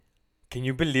Can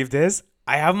you believe this?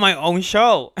 I have my own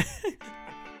show.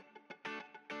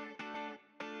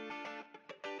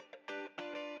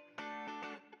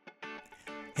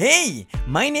 Hey,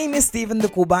 my name is Steven de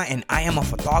Cuba and I am a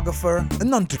photographer,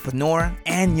 an entrepreneur,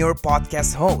 and your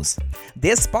podcast host.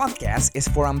 This podcast is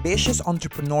for ambitious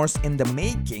entrepreneurs in the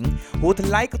making who would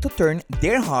like to turn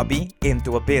their hobby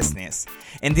into a business.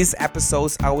 In these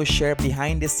episodes, I will share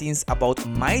behind the scenes about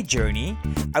my journey.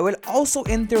 I will also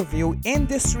interview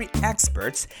industry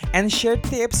experts and share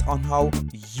tips on how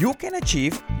you can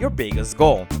achieve your biggest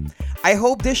goal. I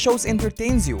hope this show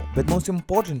entertains you, but most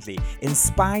importantly,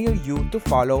 inspire you to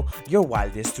follow your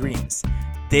wildest dreams.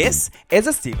 This is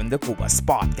a Steven de Cuba's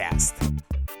podcast.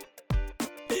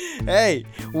 Hey,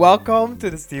 welcome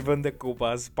to the Steven de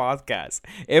Cuba's podcast.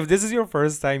 If this is your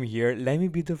first time here, let me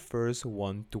be the first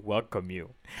one to welcome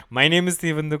you. My name is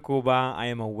Steven de Cuba. I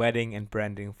am a wedding and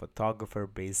branding photographer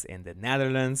based in the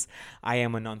Netherlands. I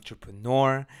am an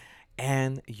entrepreneur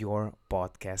and your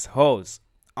podcast host.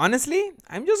 Honestly,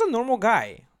 I'm just a normal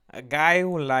guy. A guy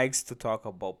who likes to talk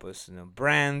about personal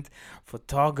brand,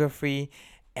 photography,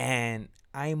 and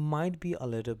I might be a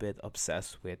little bit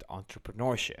obsessed with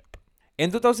entrepreneurship.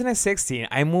 In 2016,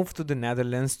 I moved to the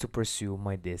Netherlands to pursue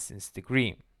my distance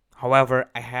degree. However,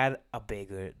 I had a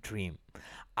bigger dream.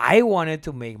 I wanted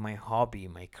to make my hobby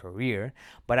my career,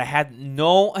 but I had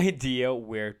no idea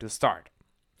where to start.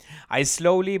 I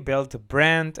slowly built a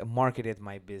brand, marketed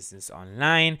my business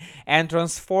online, and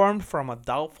transformed from a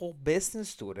doubtful business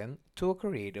student to a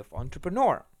creative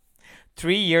entrepreneur.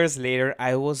 3 years later,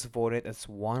 I was voted as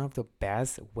one of the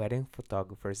best wedding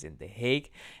photographers in The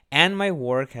Hague, and my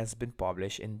work has been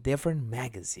published in different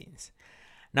magazines.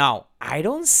 Now, I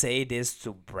don't say this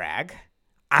to brag.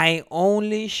 I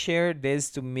only share this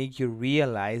to make you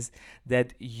realize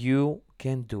that you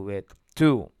can do it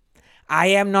too. I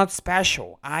am not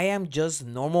special. I am just a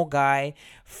normal guy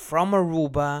from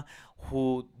Aruba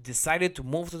who decided to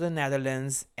move to the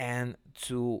Netherlands and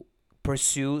to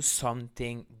pursue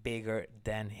something bigger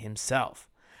than himself.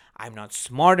 I'm not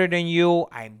smarter than you.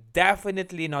 I'm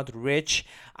definitely not rich.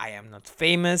 I am not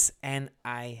famous. And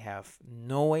I have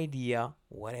no idea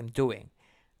what I'm doing.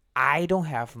 I don't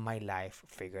have my life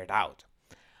figured out.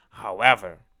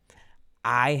 However,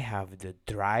 I have the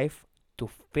drive to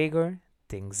figure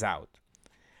things out.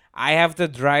 I have the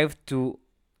drive to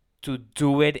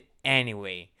do it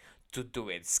anyway. To do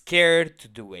it scared, to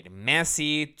do it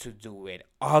messy, to do it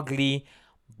ugly,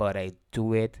 but I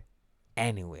do it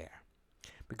anywhere.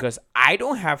 Because I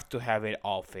don't have to have it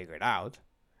all figured out.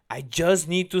 I just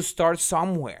need to start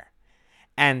somewhere.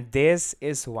 And this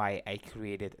is why I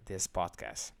created this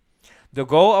podcast. The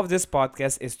goal of this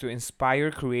podcast is to inspire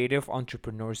creative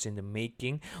entrepreneurs in the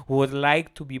making who would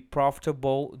like to be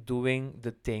profitable doing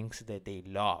the things that they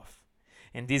love.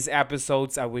 In these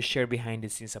episodes, I will share behind the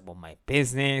scenes about my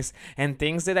business and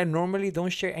things that I normally don't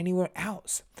share anywhere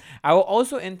else. I will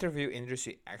also interview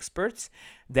industry experts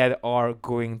that are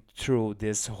going through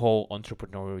this whole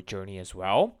entrepreneurial journey as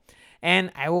well.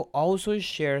 And I will also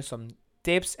share some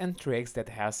tips and tricks that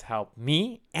has helped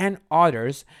me and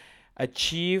others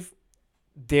achieve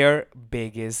their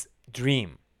biggest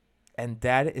dream. And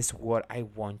that is what I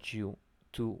want you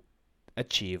to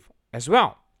achieve as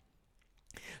well.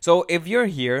 So if you're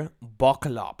here,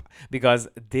 buckle up because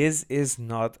this is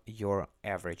not your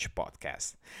average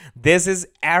podcast. This is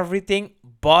everything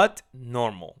but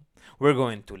normal. We're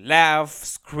going to laugh,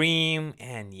 scream,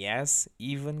 and yes,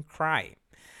 even cry.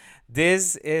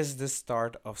 This is the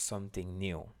start of something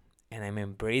new, and I'm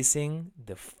embracing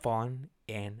the fun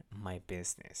in my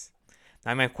business.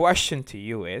 Now, my question to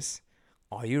you is,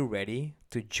 are you ready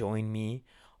to join me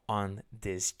on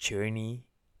this journey?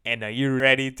 And are you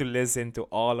ready to listen to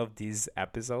all of these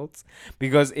episodes?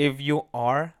 Because if you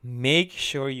are, make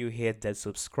sure you hit that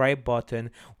subscribe button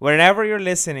wherever you're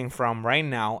listening from right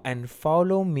now and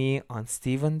follow me on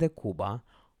Steven de Cuba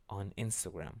on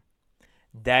Instagram.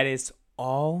 That is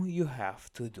all you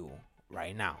have to do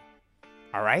right now.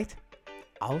 All right?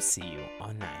 I'll see you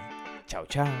online. Ciao,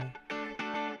 ciao.